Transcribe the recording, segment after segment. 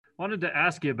Wanted to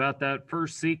ask you about that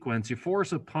first sequence. You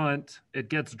force a punt, it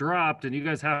gets dropped, and you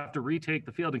guys have to retake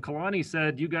the field. And Kalani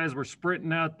said you guys were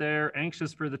sprinting out there,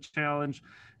 anxious for the challenge,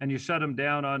 and you shut them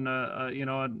down on,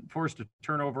 on forced a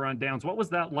turnover on downs. What was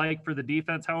that like for the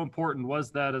defense? How important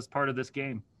was that as part of this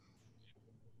game?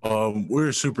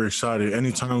 We're super excited.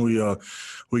 Anytime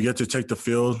we get to take the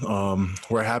field,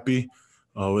 we're happy.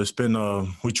 It's been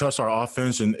we trust our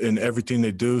offense in everything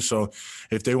they do. So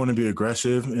if they want to be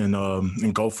aggressive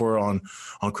and go for it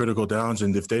on critical downs,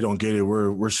 and if they don't get it,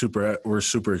 we're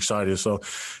super excited. So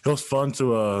it was fun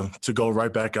to go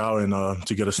right back out and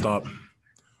to get a stop.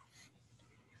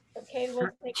 Okay, we'll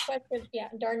take questions. Yeah,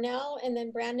 Darnell, and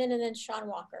then Brandon, and then Sean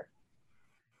Walker.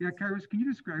 Yeah, Khyiris, can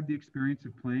you describe the experience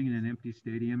of playing in an empty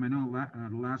stadium? I know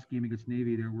the last game against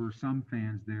Navy, there were some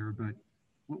fans there, but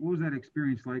what was that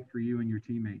experience like for you and your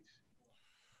teammates?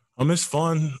 It's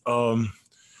fun.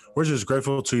 We're just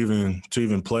grateful to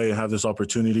even play and have this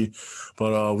opportunity,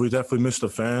 but we definitely miss the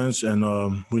fans,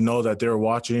 and we know that they're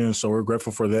watching, and so we're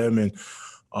grateful for them, and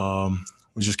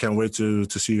we just can't wait to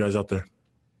see you guys out there.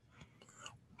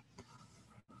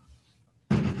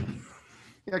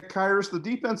 Yeah, Khyiris, the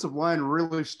defensive line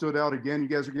really stood out again. You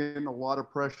guys are getting a lot of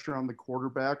pressure on the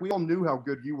quarterback. We all knew how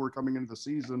good you were coming into the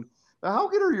season. How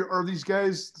good are these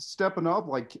guys stepping up?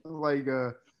 Like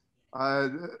your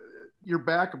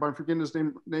backup, I'm forgetting his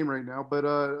name right now, but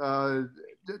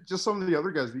just some of the other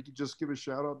guys, if you could just give a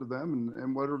shout out to them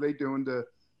and what are they doing to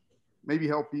maybe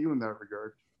help you in that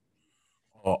regard?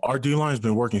 Our D-line has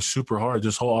been working super hard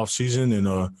this whole offseason,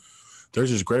 and they're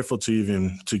just grateful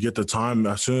to get the time.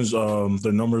 As soon as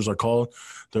the numbers are called,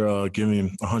 they're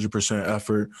giving 100%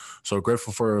 effort. So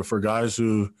grateful for guys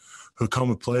who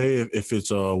come and play. If it's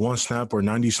 1 snap or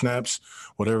 90 snaps,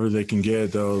 whatever they can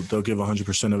get, they'll give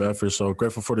 100% of effort. So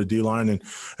grateful for the D-line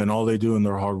and all they do in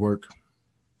their hard work.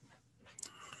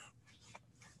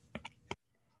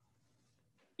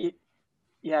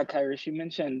 Yeah, Khyiris, you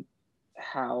mentioned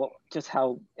how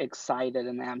excited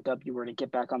and amped up you were to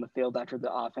get back on the field after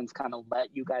the offense kind of let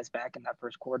you guys back in that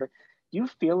first quarter. Do you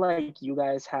feel like you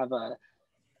guys have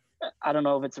I don't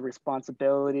know if it's a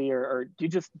responsibility or do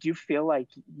you feel like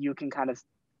you can kind of,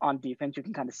 on defense, you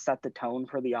can kind of set the tone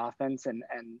for the offense and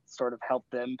sort of help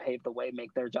them pave the way,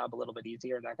 make their job a little bit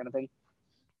easier, that kind of thing?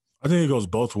 I think it goes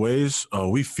both ways.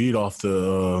 We feed off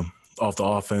the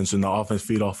offense, and the offense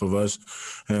feed off of us,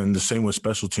 and the same with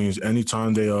special teams.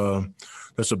 Anytime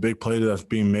that's a big play that's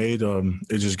being made,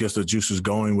 it just gets the juices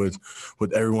going with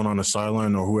everyone on the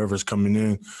sideline or whoever's coming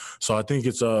in. So I think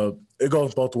it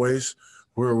goes both ways.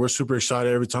 We're super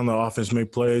excited every time the offense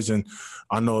make plays, and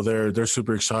I know they're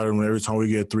super excited every time we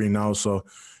get 3 and out. So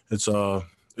it's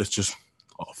just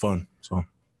fun. So.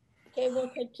 Okay, we'll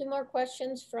take 2 more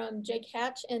questions from Jake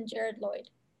Hatch and Jared Lloyd.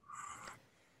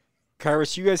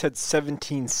 Khyiris, you guys had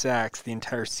 17 sacks the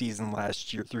entire season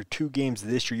last year. Through 2 games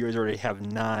this year, you guys already have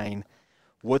 9.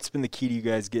 What's been the key to you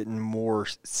guys getting more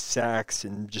sacks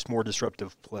and just more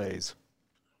disruptive plays?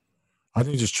 I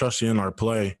think just trusting in our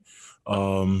play,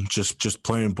 just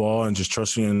playing ball and just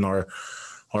trusting in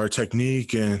our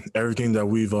technique and everything that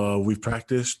we've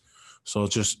practiced. So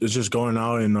it's just going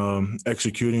out and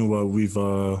executing what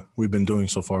we've been doing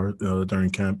so far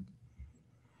during camp.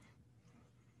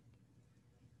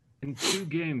 In 2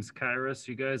 games, Khyiris,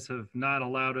 you guys have not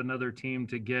allowed another team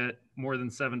to get more than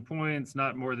 7 points,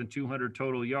 not more than 200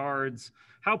 total yards.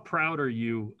 How proud are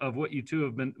you of what you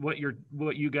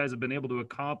guys have been able to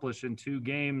accomplish in 2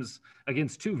 games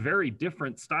against 2 very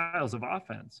different styles of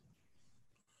offense?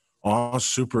 I'm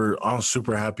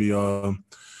super happy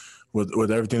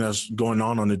with everything that's going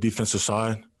on the defensive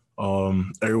side.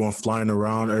 Everyone flying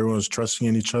around, everyone's trusting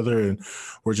in each other, and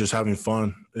we're just having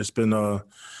fun. It's been a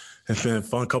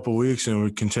fun couple of weeks, and we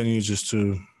continue just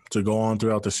to go on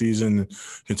throughout the season and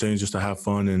continue just to have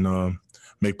fun and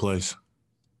make plays.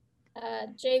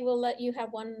 Jay, we'll let you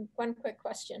have one quick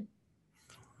question.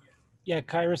 Yeah,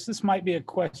 Khyiris, this might be a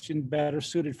question better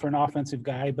suited for an offensive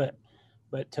guy, but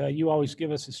you always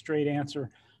give us a straight answer.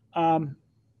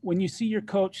 When you see your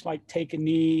coach like take a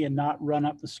knee and not run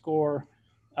up the score,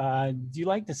 do you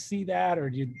like to see that, or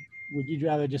would you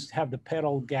rather just have the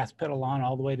gas pedal on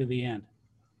all the way to the end?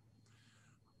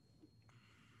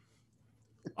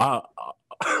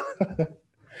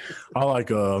 I like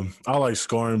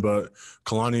scoring, but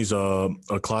Kalani's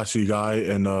a classy guy,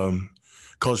 and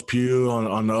Coach Pugh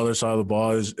on the other side of the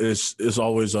ball is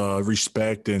always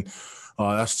respect, and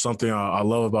that's something I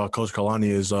love about Coach Kalani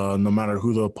is no matter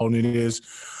who the opponent is,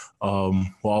 we'll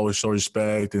always show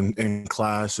respect and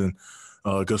class and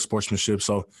good sportsmanship.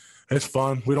 So it's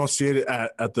fun. We don't see it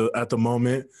at the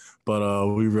moment, but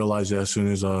we realize it as soon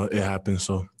as it happens.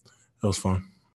 So it was fun.